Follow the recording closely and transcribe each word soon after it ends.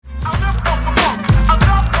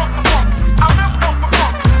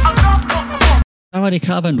Sawadee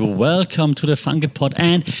Krab and welcome to the Funky Pod.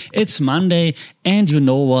 And it's Monday, and you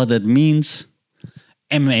know what that means.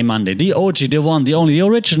 MMA Monday, the OG, the one, the only, the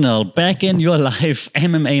original, back in your life,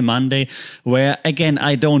 MMA Monday, where, again,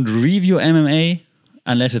 I don't review MMA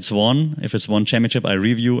unless it's one. If it's one championship, I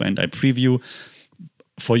review and I preview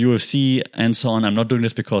for UFC and so on. I'm not doing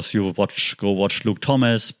this because you go watch Luke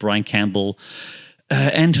Thomas, Brian Campbell,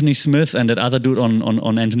 Anthony Smith, and that other dude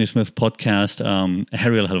on Anthony Smith podcast,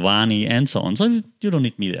 Ariel Helwani, and so on. So you don't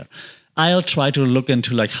need me there. I'll try to look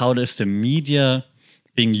into like how is the media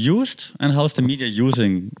being used and how's the media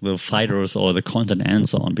using the fighters or the content and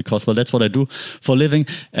so on. Because, well, that's what I do for a living,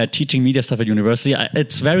 teaching media stuff at university.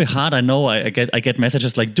 It's very hard. I know I get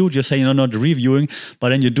messages like, dude, you're saying you're not reviewing, but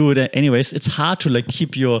then you do it anyways. It's hard to like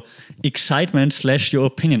keep your excitement / your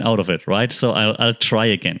opinion out of it, right? So I'll try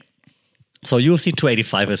again. So UFC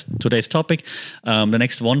 285 is today's topic. The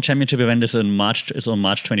next one championship event is on March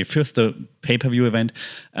 25th, the pay-per-view event.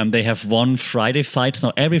 They have one Friday fights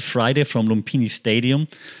now every Friday from Lumpini Stadium.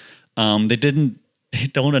 They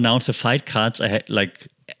don't announce the fight cards. I had like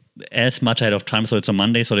as much ahead of time, so it's a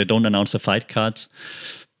Monday, so they don't announce the fight cards.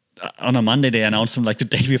 On a Monday, they announce them like the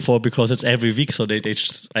day before because it's every week, so they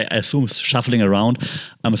just, I assume, shuffling around.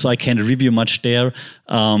 So I can't review much there.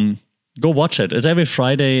 Go watch it. It's every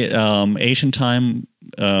Friday, Asian time,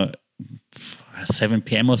 7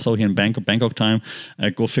 p.m. or so here in Bangkok time.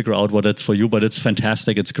 Go figure out what it's for you, but it's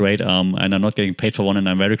fantastic. It's great. And I'm not getting paid for one, and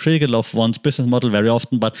I'm very critical of one's business model very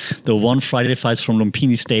often. But the one Friday fights from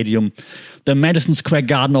Lumpini Stadium, the Madison Square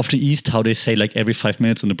Garden of the East, how they say like every 5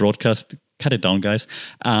 minutes in the broadcast, cut it down, guys,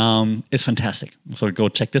 is fantastic. So go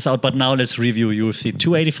check this out. But now let's review UFC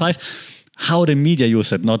 285. How the media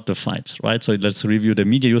use it, not the fights, right? So let's review the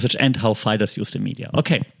media usage and how fighters use the media.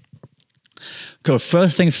 Okay. Cool.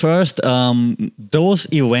 First things first, those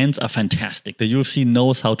events are fantastic. The UFC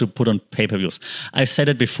knows how to put on pay-per-views. I've said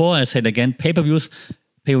it before, I said it again, pay-per-views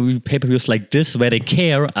like this, where they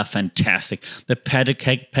care, are fantastic. The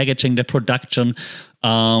packaging, the production,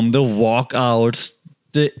 the walkouts,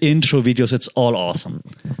 the intro videos, it's all awesome.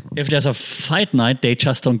 If there's a fight night, they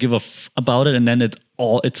just don't give a about it, and then it's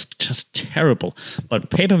just terrible. But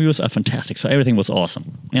pay-per-views are fantastic, so everything was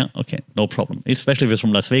awesome. Yeah, okay, no problem. Especially if it's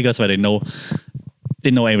from Las Vegas, where they know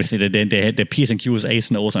everything. They had their P's and Q's, A's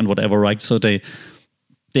and O's, and whatever, right? So they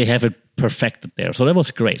have it perfected there. So that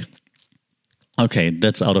was great. Okay,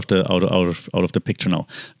 that's out of the picture now.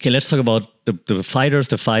 Okay, let's talk about the fighters,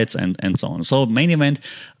 the fights, and so on. So main event,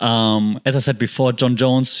 as I said before, Jon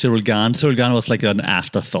Jones, Ciryl Gane. Ciryl Gane was like an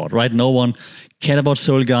afterthought, right? No one cared about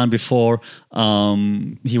Ciryl Gane before.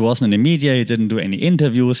 He wasn't in the media. He didn't do any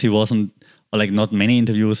interviews. He wasn't, or like not many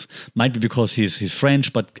interviews. Might be because he's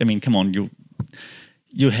French, but I mean, come on,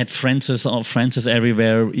 you had Francis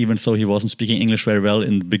everywhere, even though he wasn't speaking English very well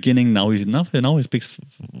in the beginning. Now he speaks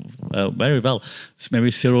very well. So maybe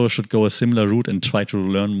Ciryl should go a similar route and try to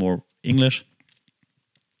learn more English.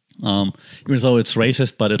 Even though it's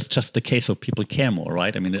racist, but it's just the case of people care more,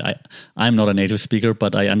 right? I mean, I'm not a native speaker,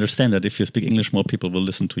 but I understand that if you speak English, more people will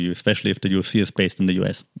listen to you, especially if the UFC is based in the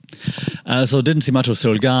US. So didn't see much of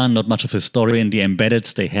Ciryl Gane, not much of his story. In the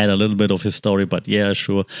Embeddeds, they had a little bit of his story, but yeah,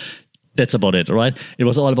 sure. That's about it, right? It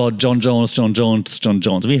was all about Jon Jones.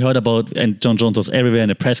 We heard about, and Jon Jones was everywhere in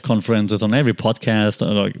the press conferences, on every podcast,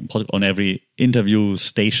 on every interview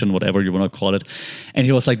station, whatever you want to call it. And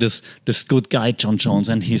he was like this good guy, Jon Jones,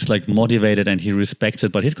 and he's like motivated and he respects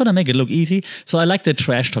it, but he's going to make it look easy. So I like the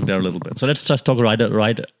trash talk there a little bit. So let's just talk right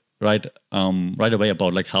away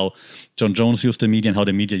about like how Jon Jones used the media and how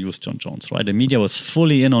the media used Jon Jones, right? The media was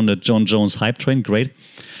fully in on the Jon Jones hype train. Great.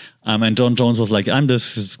 And Jon Jones was like, I'm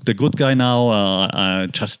the good guy now.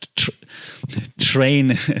 Just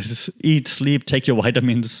train, eat, sleep, take your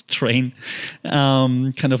vitamins, train,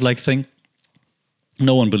 kind of like thing.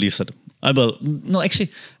 No one believes it.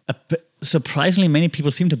 Actually, surprisingly, many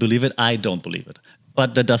people seem to believe it. I don't believe it,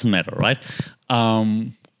 but that doesn't matter, right?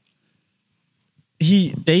 The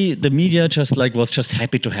media was just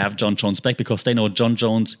happy to have Jon Jones back because they know Jon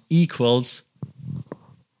Jones equals.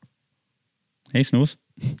 Hey, Snooze.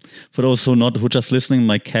 For those who just listening,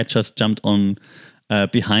 my cat just jumped on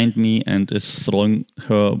behind me and is throwing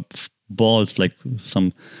her balls, like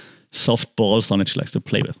some soft balls on it she likes to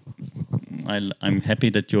play with. I'm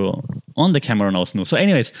happy that you're on the camera now, Snooze. So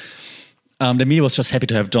anyways, the media was just happy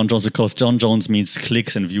to have Jon Jones because Jon Jones means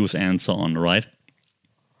clicks and views and so on, right?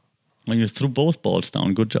 When you threw both balls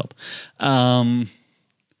down, good job.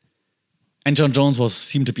 And Jon Jones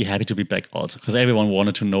seemed to be happy to be back also because everyone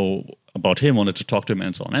wanted to know about him, wanted to talk to him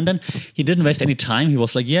and so on. And then he didn't waste any time. He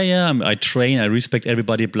was like, I train, I respect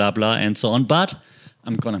everybody, blah, blah, and so on. But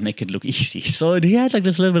I'm gonna make it look easy. So he had like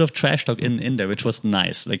this little bit of trash talk in there, which was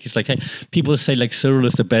nice. Like he's like, hey, people say like Cyril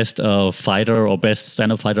is the best fighter or best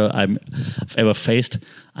stand-up fighter I've ever faced.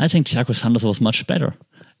 I think Thiago Santos was much better.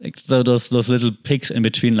 Like those little picks in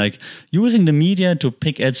between, like using the media to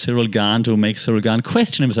pick at Cyril Gahn to make Cyril Gahn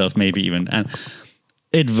question himself, maybe even. And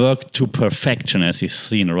it worked to perfection, as you've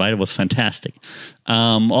seen, right? It was fantastic.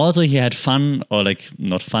 Also, he had fun, or like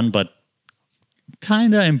not fun, but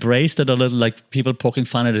kind of embraced it a little, like people poking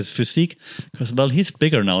fun at his physique, because well, he's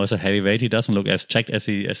bigger now as a heavyweight. He doesn't look as jacked as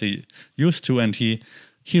he used to, and he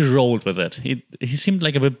rolled with it. He seemed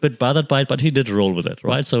like a bit bothered by it, but he did roll with it,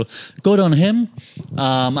 right? So good on him.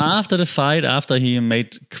 After the fight, after he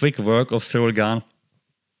made quick work of Cyril Gahn,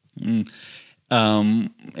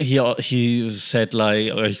 he said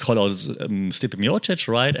like, or he called out Stipe Miocic,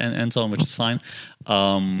 right, and so on, which is fine.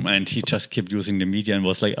 And he just kept using the media and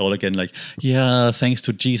was like all again like, yeah, thanks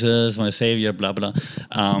to Jesus, my savior, blah blah.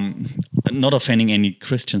 Not offending any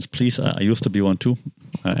Christians, please. I used to be one too.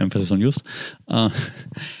 Emphasis on used.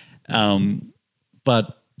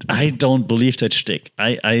 But I don't believe that shtick.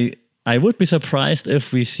 I would be surprised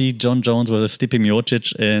if we see Jon Jones versus Stipe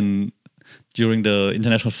Miocic during the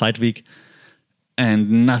International Fight Week,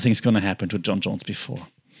 and nothing's going to happen to Jon Jones before.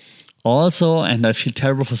 Also, and I feel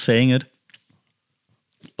terrible for saying it,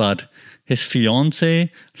 but his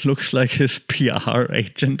fiance looks like his PR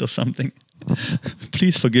agent or something.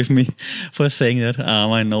 Please forgive me for saying that.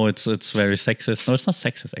 I know it's very sexist. No, it's not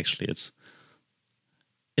sexist actually. It's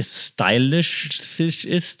stylish.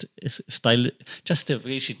 It's style. Just the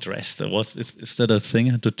way she dressed. Is that a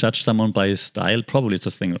thing to judge someone by his style? Probably it's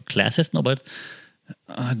a thing. Classist, no, but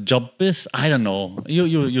job-biz. I don't know.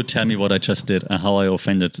 You tell me what I just did and how I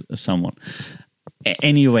offended someone.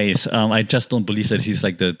 Anyways, I just don't believe that he's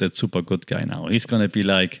like that super good guy now. He's gonna be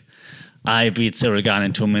like, I beat Cyril Gahn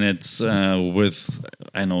in 2 minutes with,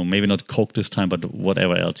 I don't know, maybe not coke this time, but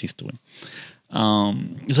whatever else he's doing.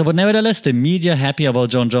 But nevertheless, the media happy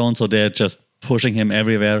about Jon Jones, so they're just pushing him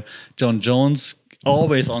everywhere. Jon Jones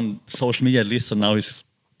always on social media at least, so now he's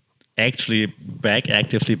actually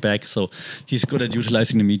actively back. So he's good at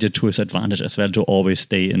utilizing the media to his advantage as well to always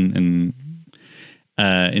stay in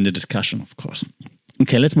the discussion, of course.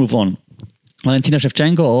 Okay, let's move on. Valentina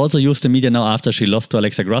Shevchenko also used the media now after she lost to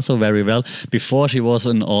Alexa Grasso very well. Before she was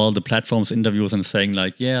in all the platforms, interviews, and saying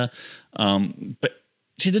like, yeah, but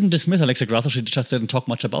she didn't dismiss Alexa Grasso. She just didn't talk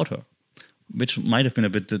much about her, which might have been a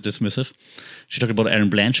bit dismissive. She talked about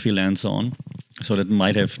Aaron Blanchfield and so on. So that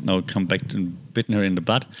might have now come back and bitten her in the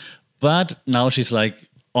butt. But now she's like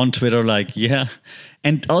on Twitter, like, yeah.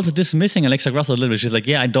 And also dismissing Alexa Grasso a little bit. She's like,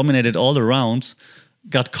 yeah, I dominated all the rounds,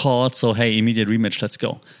 got caught, so hey, immediate rematch, let's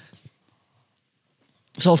go.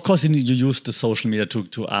 So, of course, you use the social media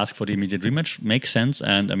to ask for the immediate rematch. Makes sense.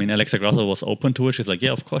 And, I mean, Alexa Grasso was open to it. She's like,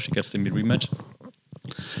 yeah, of course, she gets the immediate rematch.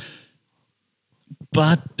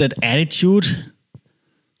 But that attitude,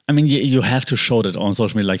 I mean, you have to show that on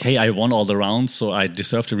social media. Like, hey, I won all the rounds, so I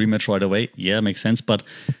deserve the rematch right away. Yeah, makes sense. But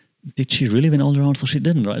did she really win all the rounds? So she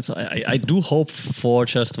didn't, right? So I do hope for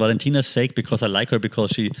just Valentina's sake, because I like her,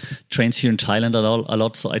 because she trains here in Thailand a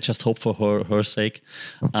lot. So I just hope for her sake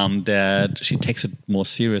that she takes it more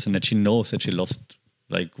serious and that she knows that she lost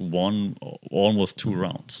like one or almost 2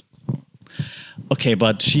 rounds. Okay,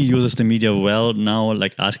 but she uses the media well now,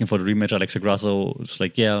 like asking for the rematch. Alexa Grasso is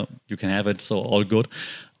like, yeah, you can have it, so all good.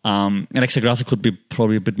 Alexa Grasso could be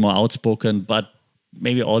probably a bit more outspoken, but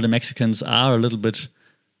maybe all the Mexicans are a little bit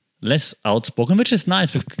less outspoken, which is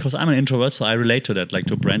nice because I'm an introvert, so I relate to that, like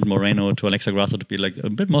to Brandon Moreno, to Alexa Grasso, to be like a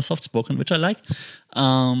bit more soft-spoken, which I like.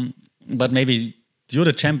 But maybe you're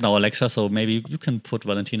the champ now, Alexa, so maybe you can put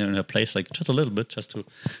Valentina in her place, like just a little bit, just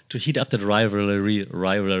to heat up that rivalry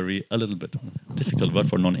a little bit. Difficult word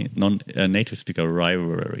for non-native speaker,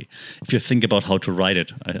 rivalry. If you think about how to write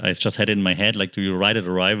it, I just had it in my head, like, do you write it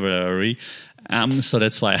a rivalry? So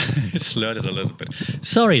that's why I slurred it a little bit.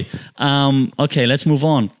 Sorry. Okay, let's move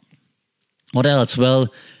on. What else? Well,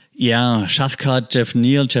 yeah, Shafkat, Jeff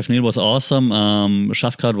Neal. Jeff Neal was awesome.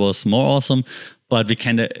 Shafkat was more awesome. But we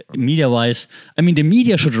kind of, media-wise, I mean, the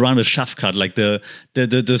media should run with Shafkat, like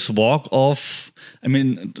this walk-off, I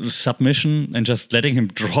mean, submission and just letting him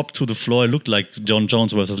drop to the floor. It looked like Jon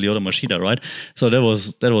Jones versus Lyoto Machida, right? So that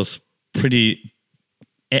was pretty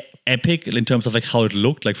epic in terms of like how it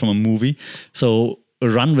looked like from a movie. So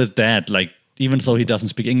run with that, like, even though he doesn't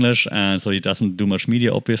speak English and so he doesn't do much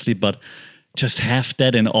media, obviously, but just have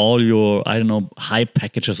that in all your, I don't know, hype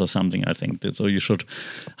packages or something, I think. So you should...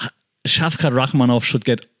 Shavkat Rakhmonov should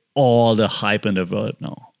get all the hype in the world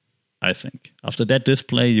now, I think. After that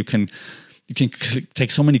display, you can take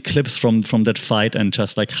so many clips from that fight and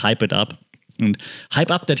just like hype it up And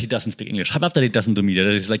hype up that he doesn't speak English. Hype up that he doesn't do media.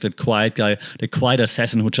 That he's like that quiet guy, the quiet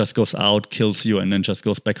assassin who just goes out, kills you, and then just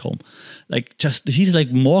goes back home. Like, just he's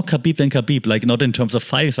like more Khabib than Khabib. Like, not in terms of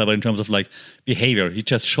fighting style, but in terms of like behavior. He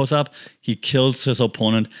just shows up, he kills his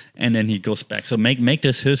opponent, and then he goes back. So make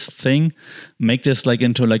this his thing. Make this like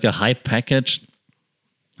into like a hype package,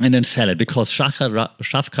 and then sell it, because Shavkat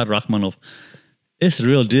Rakhmonov is the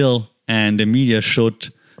real deal, and the media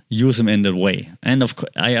should use him in that way. And of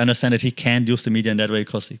course, I understand that he can't use the media in that way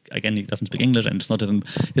because, again, he doesn't speak English and it's not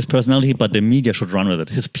his personality, but the media should run with it.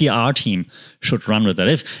 His PR team should run with it.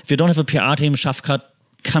 If you don't have a PR team, Shavkat,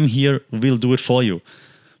 come here, we'll do it for you.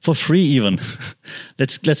 For free even.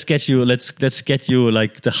 let's get you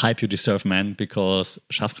like the hype you deserve, man, because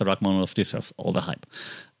Shavkat Rakhmonov deserves all the hype.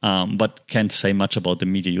 But can't say much about the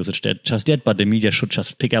media usage just yet, but the media should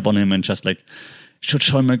just pick up on him and just like should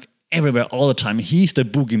show him like everywhere all the time. He's the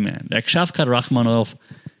boogeyman. Like, Shavkat Rakhmonov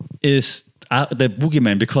is the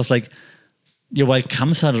boogeyman, because like, while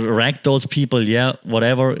Khamzat ragdolls people, yeah,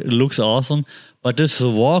 whatever, it looks awesome, but this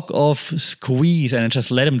walk off squeeze and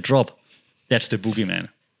just let him drop, that's the boogeyman.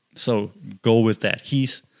 So go with that.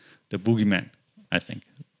 He's the boogeyman, I think.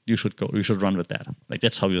 You should run with that. Like,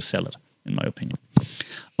 that's how you sell it, in my opinion.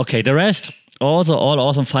 Okay, the rest, also all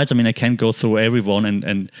awesome fights. I mean, I can't go through everyone,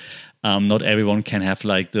 and not everyone can have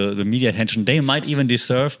like the media attention they might even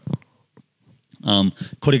deserve.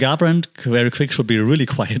 Cody Garbrandt, very quick, should be really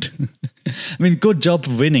quiet. I mean, good job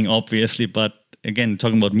winning, obviously, but again,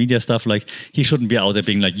 talking about media stuff, like, he shouldn't be out there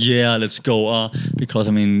being like, yeah, let's go, because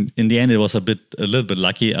I mean, in the end, it was a little bit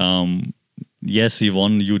lucky. Yes, he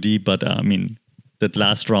won UD, but I mean, that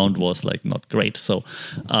last round was like not great. So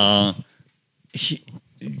he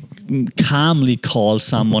calmly call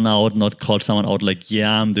someone out, not call someone out like,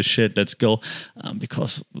 yeah, I'm the shit, let's go,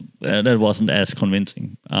 because that wasn't as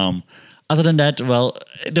convincing. Other than that, well,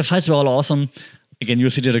 the fights were all awesome. Again,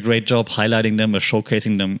 UFC did a great job highlighting them or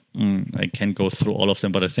showcasing them. I can't go through all of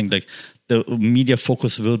them, but I think like the media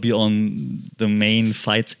focus will be on the main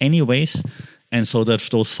fights anyways, and so that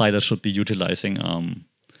those fighters should be utilizing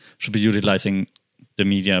the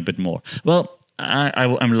media a bit more. Well,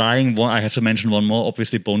 I'm lying. I have to mention one more.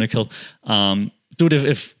 Obviously, Bo Nickal. Dude,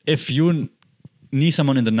 if you knee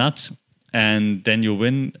someone in the nuts and then you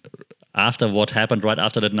win after what happened right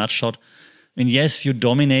after that nut shot, I mean, yes, you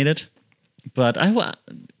dominated, but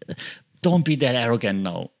don't be that arrogant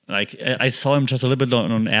now. Like, I saw him just a little bit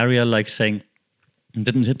on an area like saying,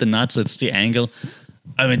 didn't hit the nuts, it's the angle.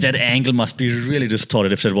 I mean, that angle must be really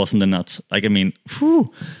distorted if that wasn't the nuts. Like, I mean,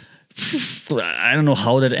 whew. I don't know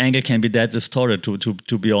how that angle can be that distorted,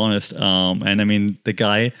 to be honest. And I mean, the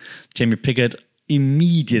guy, Jamie Pickett,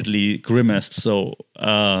 immediately grimaced. So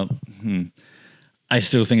I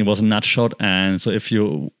still think it was a nut shot. And so if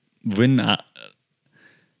you win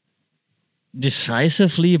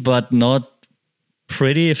decisively, but not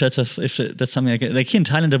pretty, if that's something like here in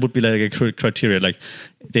Thailand, that would be like a criteria. Like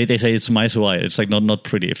they say it's mai suai. It's like not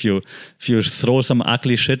pretty. If you throw some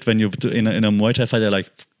ugly shit when you in a Muay Thai fight, they're like,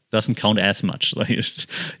 doesn't count as much. Like,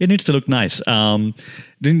 it needs to look nice. You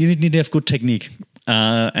need to have good technique.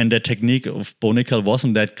 And the technique of Bo Nickal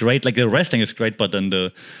wasn't that great. Like, the wrestling is great, but then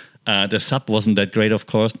the sub wasn't that great, of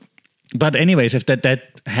course. But anyways, if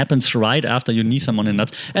that happens right after you knee someone in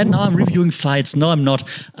nuts, and now I'm reviewing fights. No, I'm not.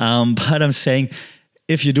 But I'm saying,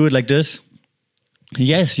 if you do it like this,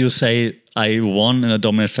 yes, you say, I won in a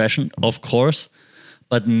dominant fashion, of course.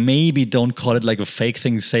 But maybe don't call it like a fake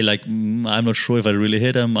thing. Say like, I'm not sure if I really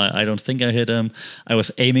hit him. I don't think I hit him. I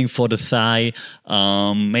was aiming for the thigh.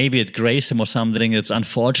 Maybe it grazed him or something. It's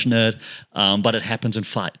unfortunate, but it happens in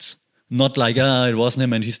fights. Not like, it wasn't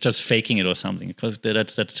him and he's just faking it or something. Because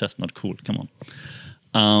that's just not cool. Come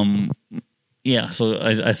on. Yeah, so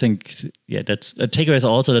I think, that's a takeaway is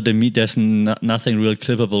also that there's nothing real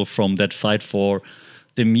clippable from that fight for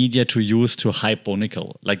the media to use to hype Bo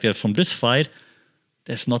Nickal. Like, from this fight,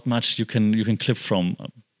 there's not much you can clip from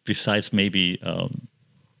besides maybe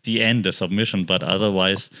the end, the submission, but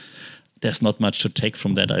otherwise there's not much to take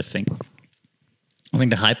from that, I think. I think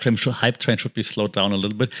the hype train should be slowed down a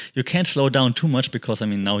little bit. You can't slow down too much because, I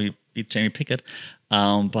mean, now he beat Jamie Pickett,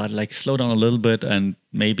 but like slow down a little bit and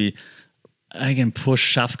maybe I can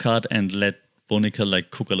push Shavkat and let Bo Nickal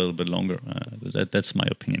like cook a little bit longer. That's my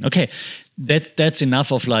opinion. Okay, that's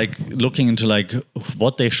enough of like looking into like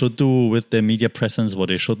what they should do with their media presence, what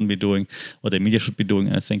they shouldn't be doing, what their media should be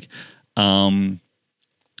doing, I think. Anything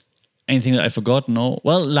that I forgot? No.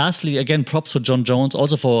 Well, lastly, again, props to Jon Jones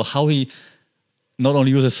also for how he not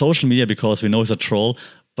only uses social media because we know he's a troll,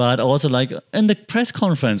 But also like in the press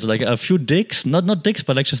conference, like a few dicks, not dicks,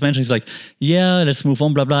 but like just mentioning, he's like, yeah, let's move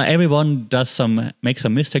on, blah, blah. Everyone makes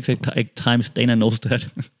some mistakes at times. Dana knows that.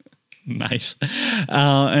 Nice.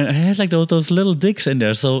 And I had like those little dicks in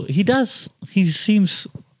there. So he seems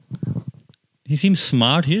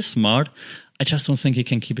smart. He is smart. I just don't think he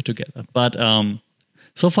can keep it together. But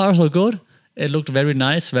so far so good. It looked very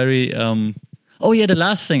nice, very... Oh yeah, the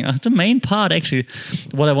last thing, the main part actually,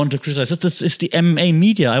 what I wanted to criticize, this is the MMA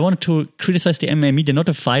media. I wanted to criticize the MMA media, not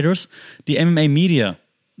the fighters, the MMA media.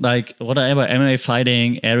 Like whatever, MMA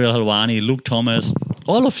Fighting, Ariel Helwani, Luke Thomas,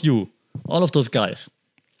 all of those guys.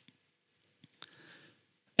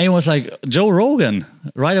 And it was like Joe Rogan,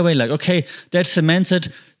 right away, like, okay, that cements it.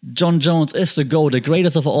 Jon Jones is the GOAT, the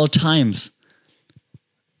greatest of all times.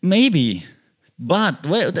 Maybe, but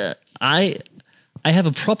I have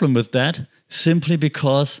a problem with that. Simply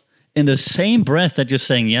because in the same breath that you're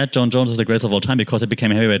saying, yeah, Jon Jones is the greatest of all time because he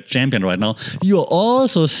became a heavyweight champion right now, you're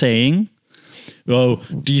also saying, oh,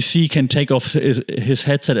 DC can take off his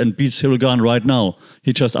headset and beat Cyril Gane right now.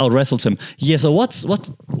 He just out-wrestles him. Yeah, so what's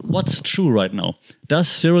true right now? Does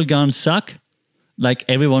Cyril Gane suck like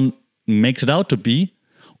everyone makes it out to be?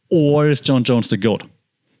 Or is Jon Jones the GOAT?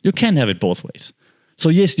 You can't have it both ways. So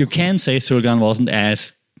yes, you can say Cyril Gane wasn't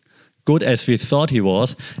as good as we thought he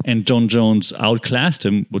was, and Jon Jones outclassed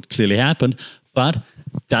him, would clearly happen. But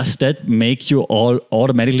does that make you all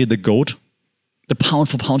automatically the GOAT? The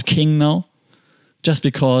pound-for-pound king now? Just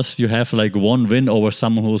because you have like one win over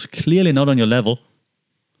someone who's clearly not on your level?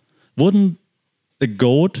 Wouldn't the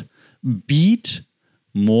GOAT beat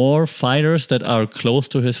more fighters that are close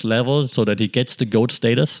to his level so that he gets the GOAT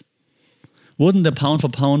status? Wouldn't the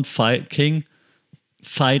pound-for-pound king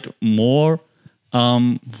fight more,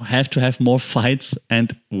 have to have more fights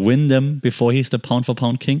and win them before he's the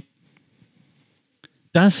pound-for-pound king?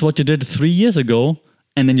 That's what you did 3 years ago,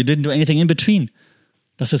 and then you didn't do anything in between.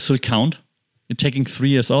 Does it still count? You're taking 3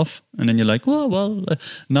 years off, and then you're like, well,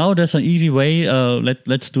 now there's an easy way,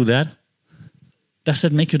 let's do that. Does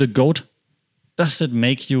that make you the GOAT? Does it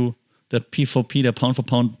make you the P4P, the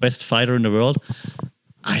pound-for-pound best fighter in the world?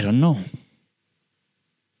 I don't know.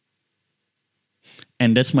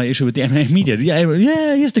 And that's my issue with the MMA media.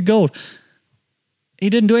 Yeah, he's the GOAT. He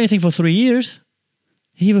didn't do anything for 3 years.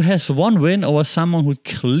 He has one win over someone who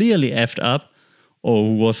clearly effed up or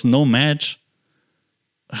who was no match.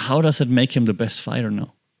 How does it make him the best fighter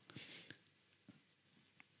now?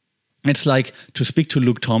 It's like, to speak to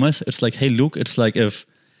Luke Thomas, it's like, hey, Luke, it's like if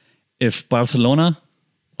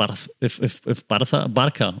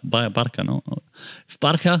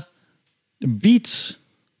Barca beats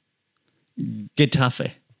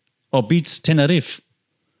Getafe or beats Tenerife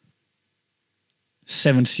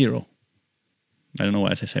 7-0. I don't know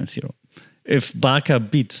why I say 7-0. If Barca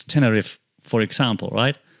beats Tenerife, for example,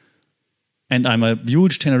 right? And I'm a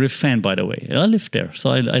huge Tenerife fan, by the way. I live there, so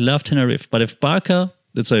I love Tenerife. But if Barca,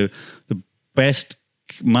 that's the best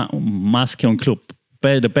masculine club,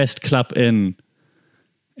 the best club in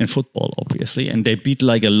football, obviously, and they beat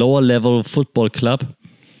like a lower level football club,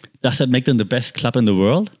 does that make them the best club in the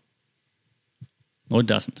world? No, it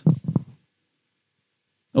doesn't.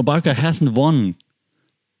 Barca hasn't won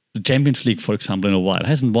the Champions League, for example, in a while.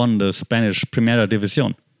 Hasn't won the Spanish Primera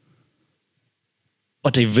División.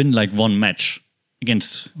 But they win like one match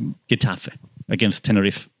against Getafe, against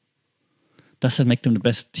Tenerife. Does that make them the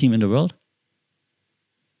best team in the world?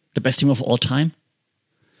 The best team of all time?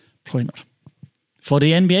 Probably not. For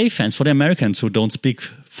the NBA fans, for the Americans who don't speak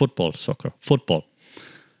football,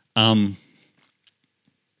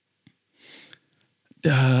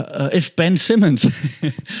 if Ben Simmons,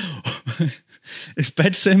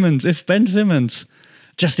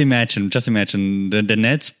 just imagine the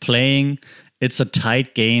Nets playing. It's a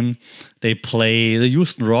tight game. They play the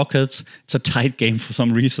Houston Rockets. It's a tight game for some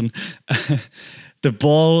reason. The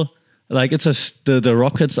ball, like the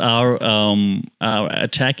Rockets are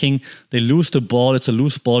attacking. They lose the ball. It's a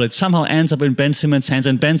loose ball. It somehow ends up in Ben Simmons' hands,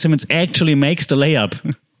 and Ben Simmons actually makes the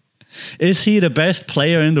layup. Is he the best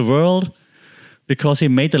player in the world because he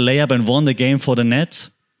made the layup and won the game for the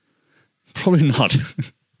Nets? Probably not,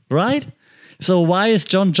 right? So why is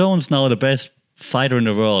Jon Jones now the best fighter in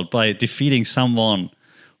the world by defeating someone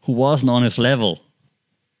who wasn't on his level?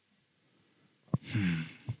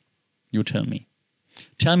 You tell me.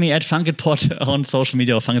 Tell me at FunkitPod on social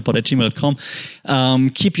media or funkitpod@gmail.com.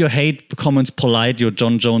 Keep your hate comments polite, your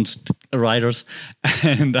Jon Jones writers.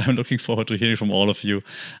 And I'm looking forward to hearing from all of you.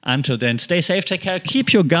 Until then, stay safe, take care,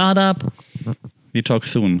 keep your guard up. We talk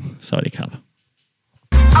soon. Saudi Cup.